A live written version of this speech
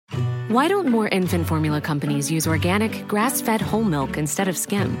Why don't more infant formula companies use organic, grass-fed whole milk instead of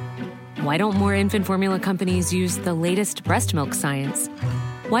skim? Why don't more infant formula companies use the latest breast milk science?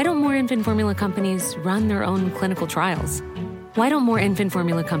 Why don't more infant formula companies run their own clinical trials? Why don't more infant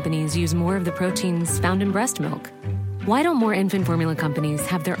formula companies use more of the proteins found in breast milk? Why don't more infant formula companies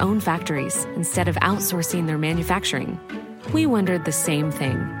have their own factories instead of outsourcing their manufacturing? We wondered the same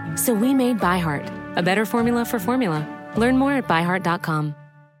thing. So we made ByHeart, a better formula for formula. Learn more at byheart.com.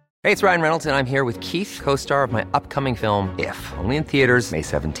 Hey, it's Ryan Reynolds, and I'm here with Keith, co-star of my upcoming film, If, only in theaters May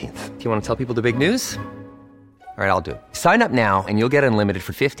 17th. Do you want to tell people the big news? All right, I'll do it. Sign up now and you'll get unlimited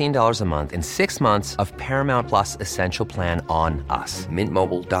for $15 a month and 6 months of Paramount Plus Essential Plan on us.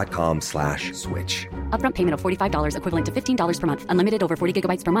 MintMobile.com/switch. Upfront payment of $45 equivalent to $15 per month. Unlimited over 40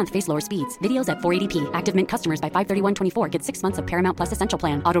 gigabytes per month. Face lower speeds. Videos at 480p. Active Mint customers by 531.24 get 6 months of Paramount Plus Essential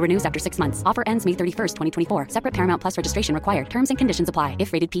Plan. Auto renews after 6 months. Offer ends May 31st, 2024. Separate Paramount Plus registration required. Terms and conditions apply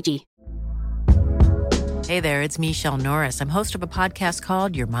if rated PG. Hey there, it's Michelle Norris. I'm host of a podcast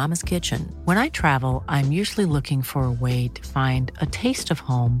called Your Mama's Kitchen. When I travel, I'm usually looking for a way to find a taste of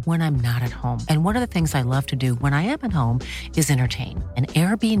home when I'm not at home. And one of the things I love to do when I am at home is entertain. And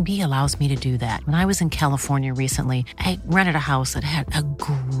Airbnb allows me to do that. When I was in California recently, I rented a house that had a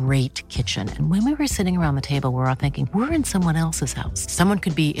great kitchen. And when we were sitting around the table, we were all thinking, we're in someone else's house. Someone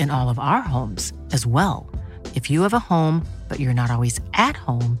could be in all of our homes as well. If you have a home, but you're not always at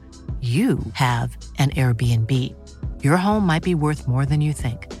home, you have an Airbnb. Your home might be worth more than you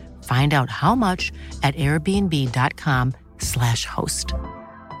think. Find out how much at airbnb.com/host.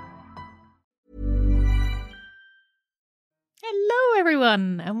 Hello,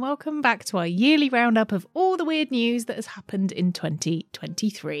 everyone, and welcome back to our yearly roundup of all the weird news that has happened in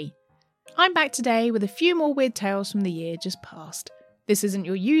 2023. I'm back today with a few more weird tales from the year just past. This isn't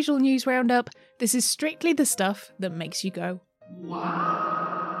your usual news roundup. This is strictly the stuff that makes you go, wow.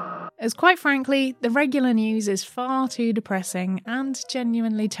 As quite frankly, the regular news is far too depressing and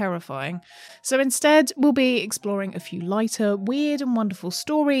genuinely terrifying. So instead, we'll be exploring a few lighter, weird and wonderful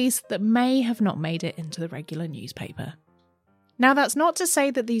stories that may have not made it into the regular newspaper. Now, that's not to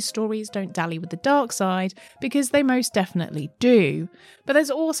say that these stories don't dally with the dark side, because they most definitely do. But there's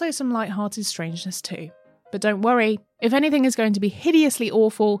also some light-hearted strangeness too. But don't worry, if anything is going to be hideously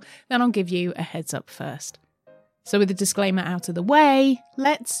awful, then I'll give you a heads up first. So with the disclaimer out of the way,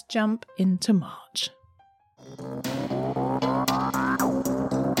 let's jump into March.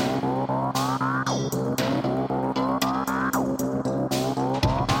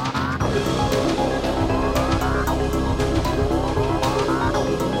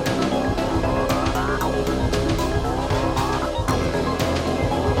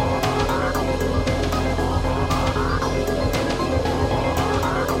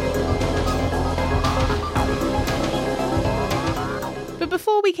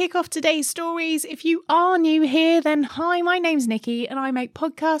 Before we kick off today's stories, if you are new here, then hi, my name's Nikki and I make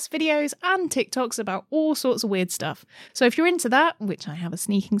podcasts, videos and TikToks about all sorts of weird stuff. So if you're into that, which I have a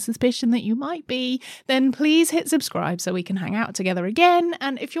sneaking suspicion that you might be, then please hit subscribe so we can hang out together again.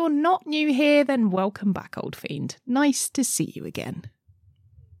 And if you're not new here, then welcome back, old fiend. Nice to see you again.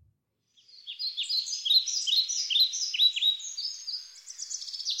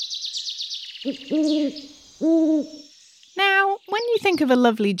 Now, when you think of a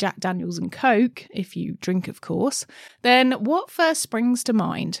lovely Jack Daniels and Coke, if you drink of course, then what first springs to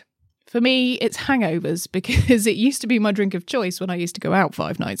mind? For me, it's hangovers, because it used to be my drink of choice when I used to go out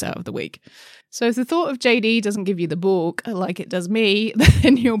 5 nights out of the week. So if the thought of JD doesn't give you the balk like it does me,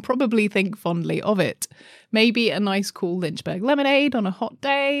 then you'll probably think fondly of it. Maybe a nice cool Lynchburg lemonade on a hot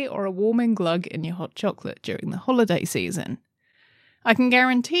day, or a warming glug in your hot chocolate during the holiday season. I can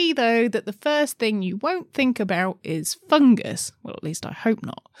guarantee, though, that the first thing you won't think about is fungus. Well, at least I hope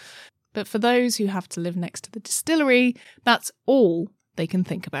not. But for those who have to live next to the distillery, that's all they can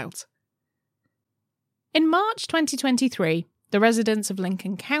think about. In March 2023, the residents of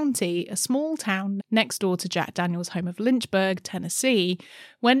Lincoln County, a small town next door to Jack Daniels' home of Lynchburg, Tennessee,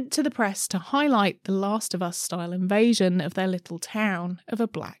 went to the press to highlight the Last of Us-style invasion of their little town of a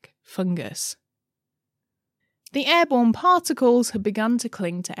black fungus. The airborne particles had begun to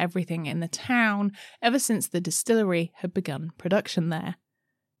cling to everything in the town ever since the distillery had begun production there.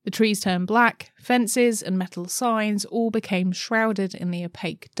 The trees turned black, fences and metal signs all became shrouded in the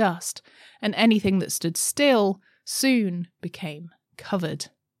opaque dust, and anything that stood still soon became covered.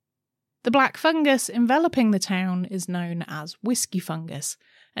 The black fungus enveloping the town is known as whiskey fungus,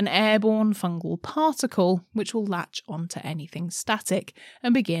 an airborne fungal particle which will latch onto anything static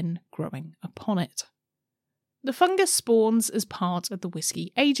and begin growing upon it. The fungus spawns as part of the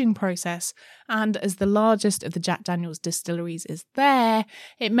whiskey aging process, and as the largest of the Jack Daniel's distilleries is there,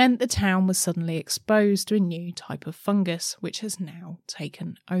 it meant the town was suddenly exposed to a new type of fungus, which has now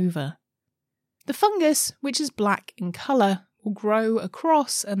taken over. The fungus, which is black in colour, will grow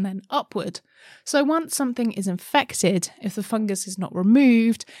across and then upward. So once something is infected, if the fungus is not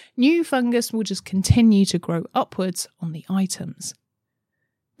removed, new fungus will just continue to grow upwards on the items.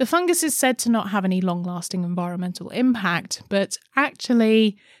 The fungus is said to not have any long-lasting environmental impact, but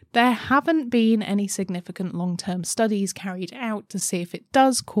actually there haven't been any significant long-term studies carried out to see if it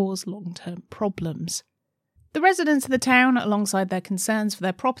does cause long-term problems. The residents of the town, alongside their concerns for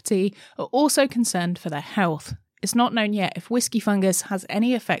their property, are also concerned for their health. It's not known yet if whiskey fungus has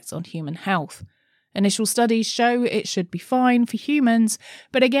any effects on human health. Initial studies show it should be fine for humans,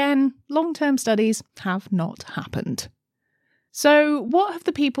 but again, long-term studies have not happened. So, what have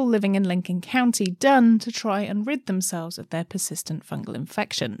the people living in Lincoln County done to try and rid themselves of their persistent fungal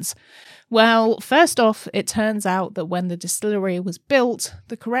infections? Well, first off, it turns out that when the distillery was built,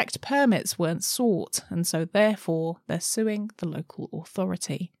 the correct permits weren't sought, and so therefore they're suing the local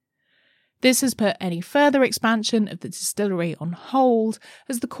authority. This has put any further expansion of the distillery on hold,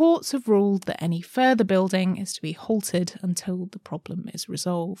 as the courts have ruled that any further building is to be halted until the problem is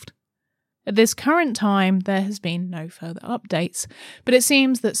resolved. At this current time, there has been no further updates, but it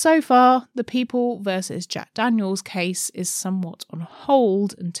seems that so far, the People versus Jack Daniel's case is somewhat on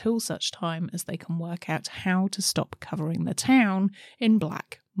hold until such time as they can work out how to stop covering the town in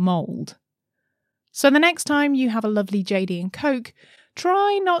black mould. So the next time you have a lovely JD and Coke,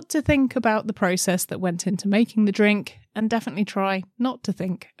 try not to think about the process that went into making the drink, and definitely try not to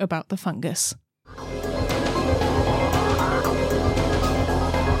think about the fungus.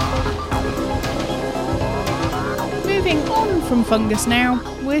 Moving on from fungus now,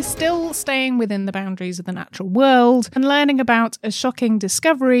 we're still staying within the boundaries of the natural world and learning about a shocking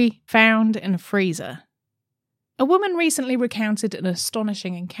discovery found in a freezer. A woman recently recounted an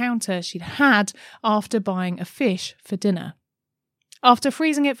astonishing encounter she'd had after buying a fish for dinner. After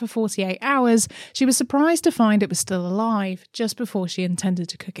freezing it for 48 hours, she was surprised to find it was still alive just before she intended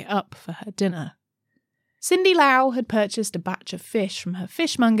to cook it up for her dinner. Cindy Lau had purchased a batch of fish from her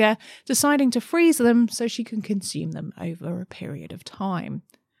fishmonger, deciding to freeze them so she could consume them over a period of time.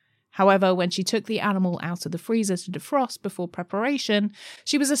 However, when she took the animal out of the freezer to defrost before preparation,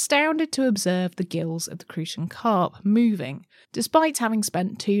 she was astounded to observe the gills of the crucian carp moving, despite having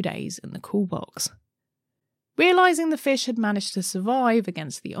spent 2 days in the cool box. Realising the fish had managed to survive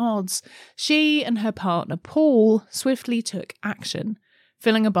against the odds, she and her partner Paul swiftly took action,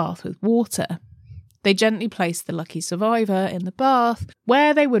 filling a bath with water. They gently placed the lucky survivor in the bath,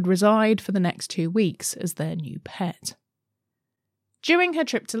 where they would reside for the next 2 weeks as their new pet. During her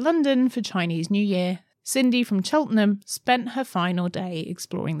trip to London for Chinese New Year, Cindy from Cheltenham spent her final day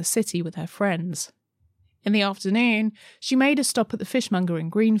exploring the city with her friends. In the afternoon, she made a stop at the fishmonger in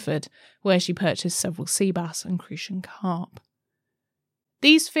Greenford, where she purchased several sea bass and crucian carp.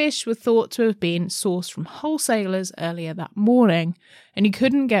 These fish were thought to have been sourced from wholesalers earlier that morning, and you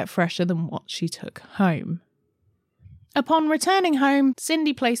couldn't get fresher than what she took home. Upon returning home,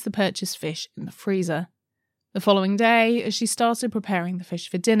 Cindy placed the purchased fish in the freezer. The following day, as she started preparing the fish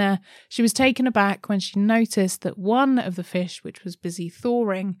for dinner, she was taken aback when she noticed that one of the fish, which was busy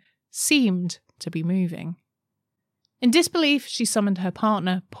thawing, seemed to be moving. In disbelief, she summoned her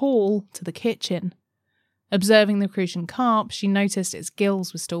partner, Paul, to the kitchen. Observing the crucian carp, she noticed its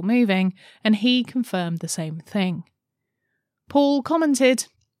gills were still moving, and he confirmed the same thing. Paul commented,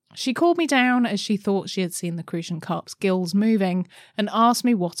 "She called me down as she thought she had seen the crucian carp's gills moving, and asked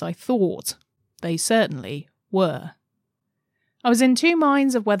me what I thought. They certainly were." I was in 2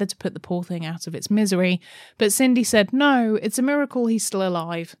 minds of whether to put the poor thing out of its misery, but Cindy said, "No, it's a miracle he's still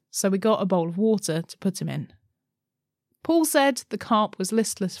alive," so we got a bowl of water to put him in. Paul said the carp was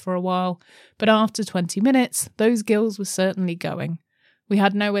listless for a while, but after 20 minutes, those gills were certainly going. We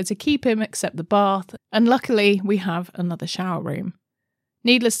had nowhere to keep him except the bath, and luckily we have another shower room.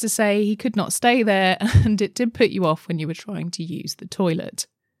 Needless to say, he could not stay there, and it did put you off when you were trying to use the toilet.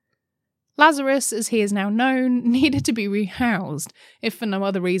 Lazarus, as he is now known, needed to be rehoused, if for no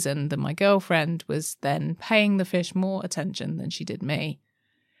other reason than my girlfriend was then paying the fish more attention than she did me.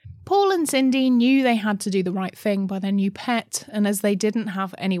 Paul and Cindy knew they had to do the right thing by their new pet, and as they didn't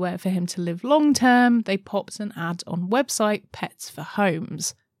have anywhere for him to live long term, they popped an ad on website Pets for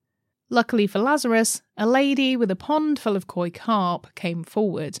Homes. Luckily for Lazarus, a lady with a pond full of koi carp came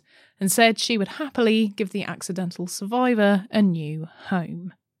forward and said she would happily give the accidental survivor a new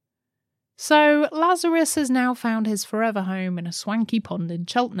home. So Lazarus has now found his forever home in a swanky pond in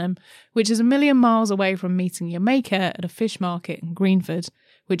Cheltenham, which is 1,000,000 miles away from meeting your maker at a fish market in Greenford,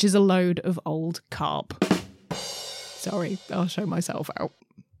 which is a load of old carp. Sorry, I'll show myself out.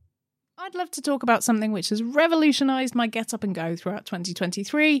 I'd love to talk about something which has revolutionised my get up and go throughout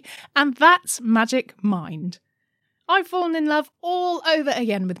 2023, and that's Magic Mind. I've fallen in love all over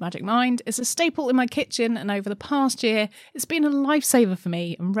again with Magic Mind. It's a staple in my kitchen, and over the past year, it's been a lifesaver for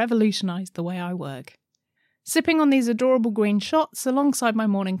me and revolutionised the way I work. Sipping on these adorable green shots alongside my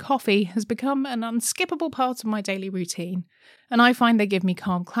morning coffee has become an unskippable part of my daily routine, and I find they give me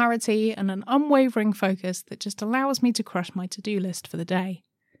calm clarity and an unwavering focus that just allows me to crush my to-do list for the day.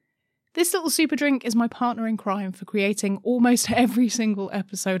 This little super drink is my partner in crime for creating almost every single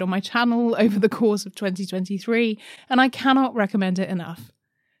episode on my channel over the course of 2023, and I cannot recommend it enough.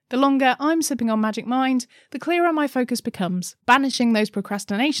 The longer I'm sipping on Magic Mind, the clearer my focus becomes, banishing those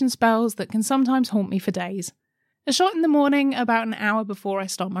procrastination spells that can sometimes haunt me for days. A shot in the morning, about an hour before I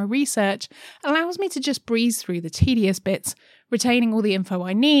start my research, allows me to just breeze through the tedious bits, retaining all the info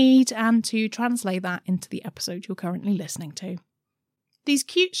I need, and to translate that into the episode you're currently listening to. These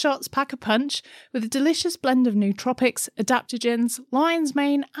cute shots pack a punch with a delicious blend of nootropics, adaptogens, lion's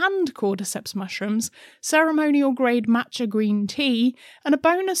mane and cordyceps mushrooms, ceremonial grade matcha green tea, and a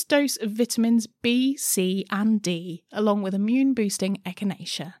bonus dose of vitamins B, C and D, along with immune boosting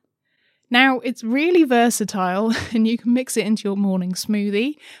echinacea. Now, it's really versatile and you can mix it into your morning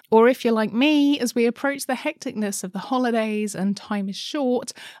smoothie, or if you're like me, as we approach the hecticness of the holidays and time is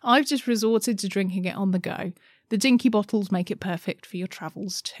short, I've just resorted to drinking it on the go. The dinky bottles make it perfect for your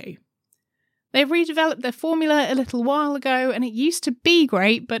travels too. They've redeveloped their formula a little while ago and it used to be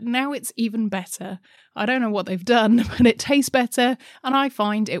great, but now it's even better. I don't know what they've done, but it tastes better and I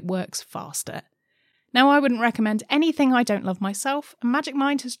find it works faster. Now, I wouldn't recommend anything I don't love myself, and Magic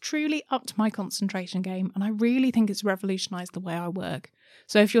Mind has truly upped my concentration game and I really think it's revolutionised the way I work.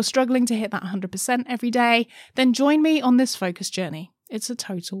 So if you're struggling to hit that 100% every day, then join me on this focus journey. It's a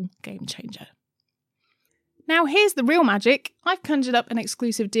total game changer. Now here's the real magic. I've conjured up an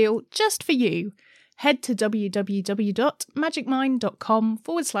exclusive deal just for you. Head to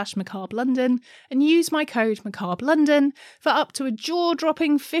www.magicmind.com/Macabre London and use my code Macabre London for up to a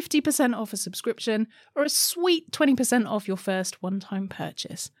jaw-dropping 50% off a subscription or a sweet 20% off your first one-time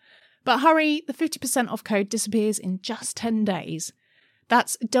purchase. But hurry, the 50% off code disappears in just 10 days.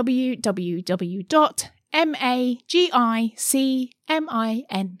 That's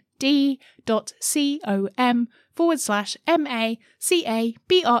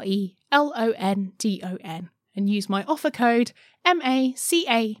and use my offer code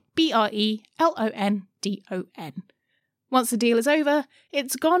MACABRELONDON. Once the deal is over,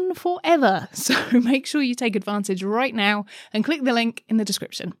 it's gone forever, so make sure you take advantage right now and click the link in the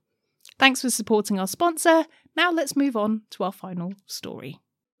description. Thanks for supporting our sponsor. Now let's move on to our final story.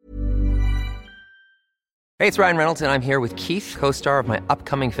 Hey, it's Ryan Reynolds, and I'm here with Keith, co-star of my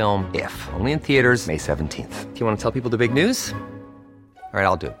upcoming film, If, only in theaters May 17th. Do you want to tell people the big news? All right,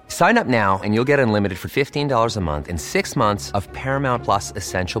 I'll do it. Sign up now and you'll get unlimited for $15 a month and 6 months of Paramount Plus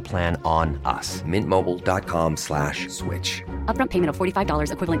Essential Plan on us. MintMobile.com/switch. Upfront payment of $45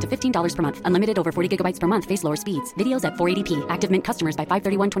 equivalent to $15 per month. Unlimited over 40 gigabytes per month. Face lower speeds. Videos at 480p. Active Mint customers by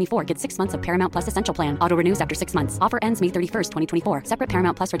 531.24 get 6 months of Paramount Plus Essential Plan. Auto renews after 6 months. Offer ends May 31st, 2024. Separate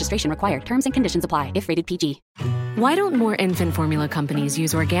Paramount Plus registration required. Terms and conditions apply if rated PG. Why don't more infant formula companies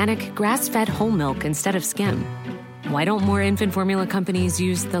use organic, grass-fed whole milk instead of skim? Why don't more infant formula companies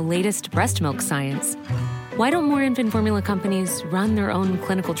use the latest breast milk science? Why don't more infant formula companies run their own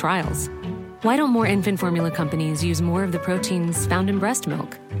clinical trials? Why don't more infant formula companies use more of the proteins found in breast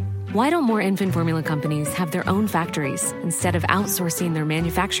milk? Why don't more infant formula companies have their own factories instead of outsourcing their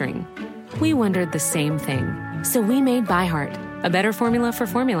manufacturing? We wondered the same thing. So we made ByHeart, a better formula for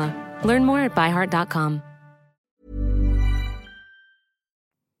formula. Learn more at byheart.com.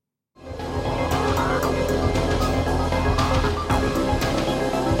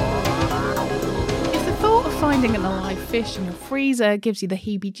 Finding an alive fish in your freezer gives you the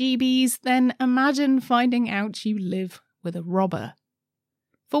heebie-jeebies, then imagine finding out you live with a robber.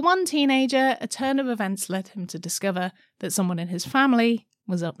 For one teenager, a turn of events led him to discover that someone in his family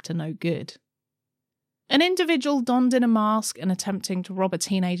was up to no good. An individual donned in a mask and attempting to rob a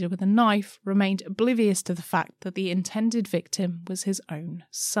teenager with a knife remained oblivious to the fact that the intended victim was his own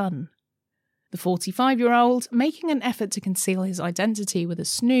son. The 45-year-old, making an effort to conceal his identity with a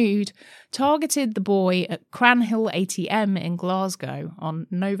snood, targeted the boy at Cranhill ATM in Glasgow on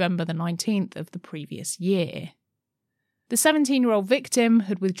November the 19th of the previous year. The 17-year-old victim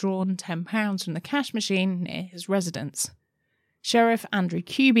had withdrawn £10 from the cash machine near his residence. Sheriff Andrew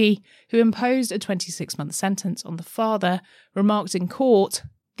Kuby, who imposed a 26-month sentence on the father, remarked in court,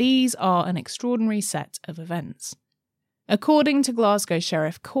 "These are an extraordinary set of events." According to Glasgow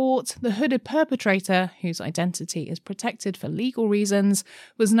Sheriff Court, the hooded perpetrator, whose identity is protected for legal reasons,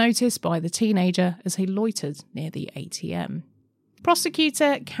 was noticed by the teenager as he loitered near the ATM.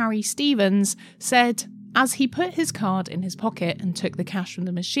 Prosecutor Carrie Stevens said, "As he put his card in his pocket and took the cash from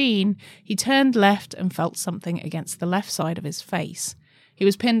the machine, he turned left and felt something against the left side of his face. He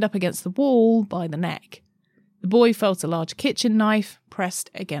was pinned up against the wall by the neck. The boy felt a large kitchen knife pressed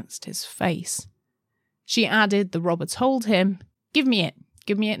against his face." She added the robber told him, give me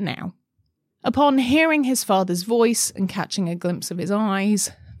it now." Upon hearing his father's voice and catching a glimpse of his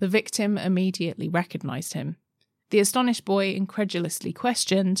eyes, the victim immediately recognised him. The astonished boy incredulously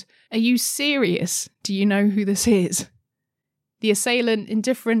questioned, "Are you serious? Do you know who this is?" The assailant,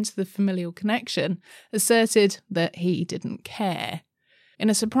 indifferent to the familial connection, asserted that he didn't care. In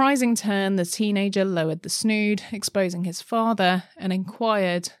a surprising turn, the teenager lowered the snood, exposing his father, and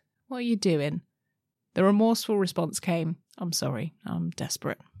inquired, "What are you doing?" The remorseful response came, "I'm sorry, I'm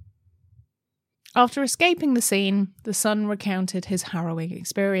desperate." After escaping the scene, the son recounted his harrowing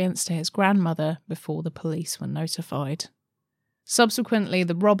experience to his grandmother before the police were notified. Subsequently,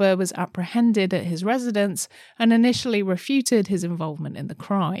 the robber was apprehended at his residence and initially refuted his involvement in the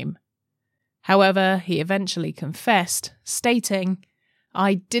crime. However, he eventually confessed, stating,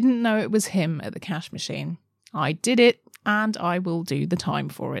 "I didn't know it was him at the cash machine. I did it, and I will do the time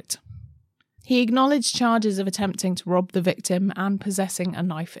for it." He acknowledged charges of attempting to rob the victim and possessing a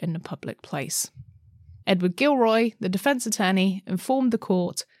knife in a public place. Edward Gilroy, the defence attorney, informed the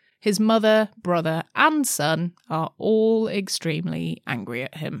court his mother, brother and son are all extremely angry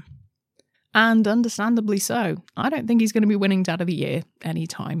at him. And understandably so. I don't think he's going to be winning Dad of the Year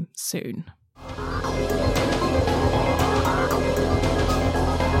anytime soon.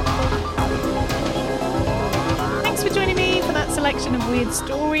 Thanks for joining me for that selection of weird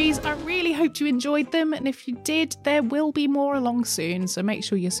stories. I really hoped you enjoyed them, and if you did, there will be more along soon, so make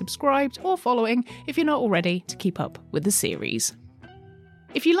sure you're subscribed or following if you're not already to keep up with the series.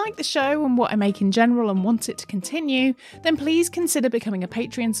 If you like the show and what I make in general and want it to continue, then please consider becoming a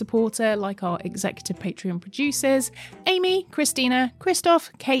Patreon supporter like our executive Patreon producers, Amy, Christina,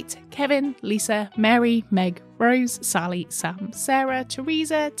 Christoph, Kate, Kevin, Lisa, Mary, Meg, Rose, Sally, Sam, Sarah,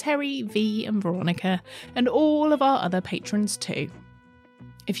 Teresa, Terry, V and Veronica, and all of our other patrons too.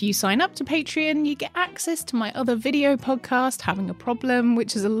 If you sign up to Patreon, you get access to my other video podcast, Having a Problem,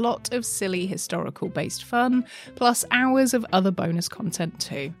 which is a lot of silly historical-based fun, plus hours of other bonus content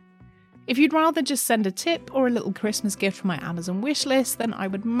too. If you'd rather just send a tip or a little Christmas gift from my Amazon wishlist, then I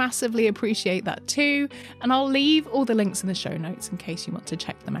would massively appreciate that too, and I'll leave all the links in the show notes in case you want to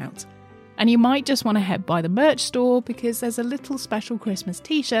check them out. And you might just want to head by the merch store because there's a little special Christmas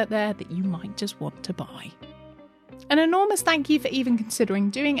t-shirt there that you might just want to buy. An enormous thank you for even considering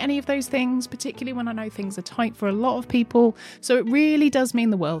doing any of those things, particularly when I know things are tight for a lot of people, so it really does mean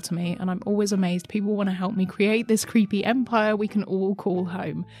the world to me, and I'm always amazed people want to help me create this creepy empire we can all call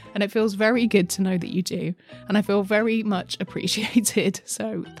home, and it feels very good to know that you do, and I feel very much appreciated,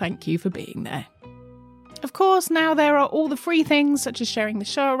 so thank you for being there. Of course, now there are all the free things such as sharing the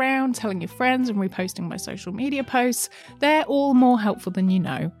show around, telling your friends and reposting my social media posts. They're all more helpful than you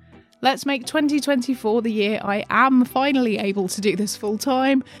know. Let's make 2024 the year I am finally able to do this full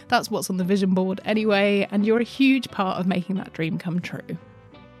time. That's what's on the vision board anyway, and you're a huge part of making that dream come true.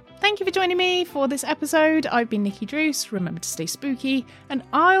 Thank you for joining me for this episode. I've been Nikki Druce. Remember to stay spooky, and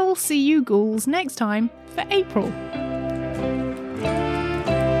I'll see you ghouls next time for April.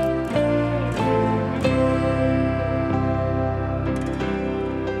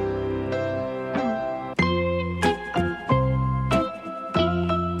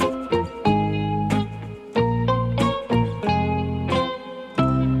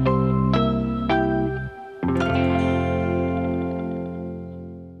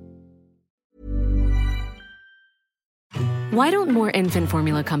 Why don't more infant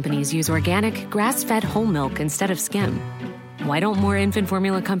formula companies use organic, grass-fed whole milk instead of skim? Why don't more infant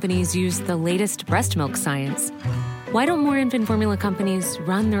formula companies use the latest breast milk science? Why don't more infant formula companies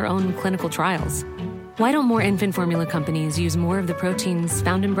run their own clinical trials? Why don't more infant formula companies use more of the proteins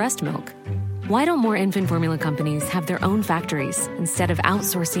found in breast milk? Why don't more infant formula companies have their own factories instead of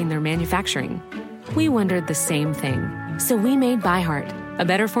outsourcing their manufacturing? We wondered the same thing. So we made ByHeart, a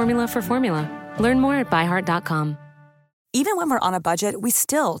better formula for formula. Learn more at byheart.com. Even when we're on a budget, we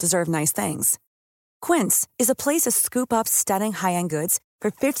still deserve nice things. Quince is a place to scoop up stunning high-end goods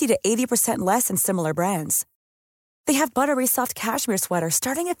for 50 to 80% less than similar brands. They have buttery soft cashmere sweaters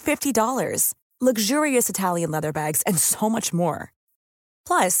starting at $50, luxurious Italian leather bags, and so much more.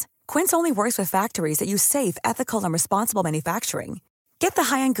 Plus, Quince only works with factories that use safe, ethical, and responsible manufacturing. Get the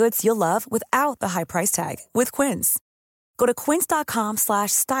high-end goods you'll love without the high price tag with Quince. Go to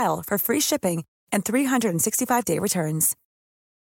quince.com/style for free shipping and 365-day returns.